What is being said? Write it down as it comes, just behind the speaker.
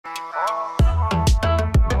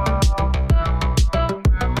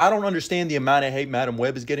I don't understand the amount of hate Madam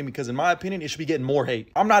Web is getting because in my opinion, it should be getting more hate.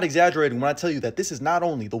 I'm not exaggerating when I tell you that this is not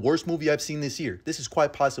only the worst movie I've seen this year, this is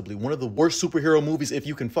quite possibly one of the worst superhero movies, if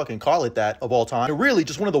you can fucking call it that, of all time. And really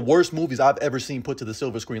just one of the worst movies I've ever seen put to the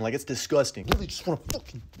silver screen. Like, it's disgusting. I really just want to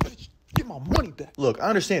fucking get my money back. Look, I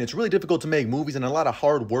understand it's really difficult to make movies and a lot of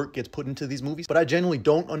hard work gets put into these movies, but I genuinely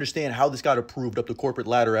don't understand how this got approved up the corporate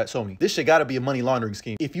ladder at Sony. This shit gotta be a money laundering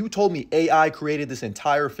scheme. If you told me AI created this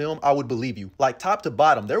entire film, I would believe you. Like, top to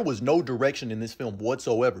bottom, there was no direction in this film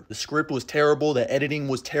whatsoever. The script was terrible, the editing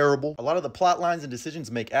was terrible. A lot of the plot lines and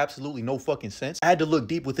decisions make absolutely no fucking sense. I had to look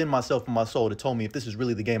deep within myself and my soul to tell me if this is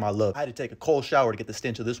really the game I love. I had to take a cold shower to get the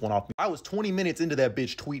stench of this one off me. I was 20 minutes into that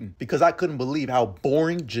bitch tweeting because I couldn't believe how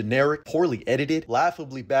boring, generic, poorly edited,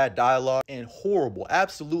 laughably bad dialogue, and horrible,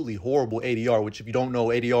 absolutely horrible ADR, which if you don't know,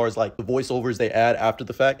 ADR is like the voiceovers they add after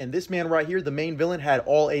the fact. And this man right here, the main villain, had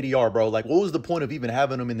all ADR, bro. Like, what was the point of even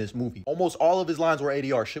having him in this movie? Almost all of his lines were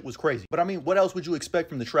ADR. Shit was crazy. But I mean, what else would you expect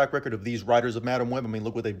from the track record of these writers of Madam Web? I mean,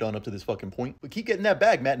 look what they've done up to this fucking point. But keep getting that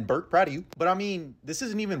bag, Matt and Burt. Proud of you. But I mean, this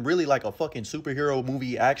isn't even really like a fucking superhero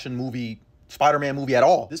movie, action movie, Spider-Man movie at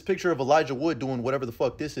all. This picture of Elijah Wood doing whatever the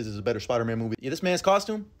fuck this is a better Spider-Man movie. Yeah, this man's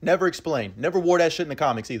costume, never explained. Never wore that shit in the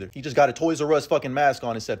comics either. He just got a Toys R Us fucking mask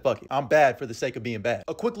on and said, fuck it. I'm bad for the sake of being bad.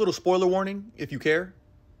 A quick little spoiler warning, if you care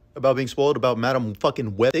about being spoiled about Madam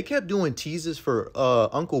fucking Web. They kept doing teases for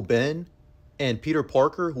Uncle Ben and Peter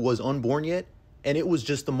Parker, who was unborn yet, and it was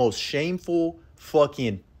just the most shameful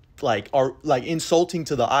fucking like insulting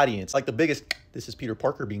to the audience. Like the biggest, this is Peter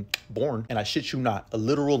Parker being born, and I shit you not, a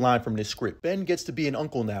literal line from this script. Ben gets to be an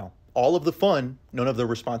uncle now. All of the fun, none of the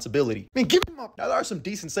responsibility. I mean, give him up. Now, there are some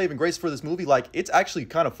decent saving grace for this movie. Like, it's actually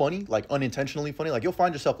kind of funny, like unintentionally funny. Like, you'll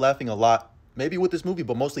find yourself laughing a lot, maybe with this movie,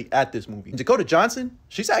 but mostly at this movie. And Dakota Johnson,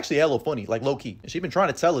 she's actually hella funny, like low-key. And she's been trying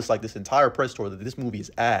to tell us like this entire press tour that this movie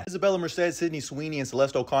is ass. Isabella Merced, Sydney Sweeney, and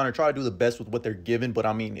Celeste O'Connor try to do the best with what they're given, but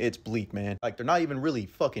I mean, it's bleak, man. Like, they're not even really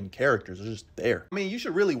fucking characters. They're just there. I mean, you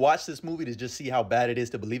should really watch this movie to just see how bad it is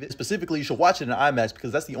to believe it. Specifically, you should watch it in IMAX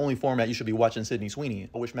because that's the only format you should be watching Sydney Sweeney in.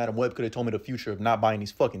 I wish Madam Web could have told me the future of not buying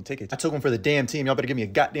these fucking tickets. I took them for the damn team. Y'all better give me a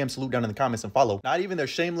goddamn salute down in the comments and follow. Not even their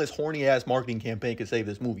shameless, horny-ass marketing campaign could save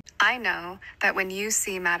this movie. I know that when you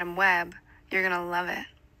see Madam Web, you're gonna love it.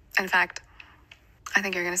 In fact, I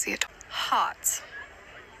think you're gonna see it hot.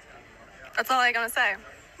 That's all I'm gonna say.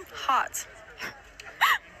 Hot.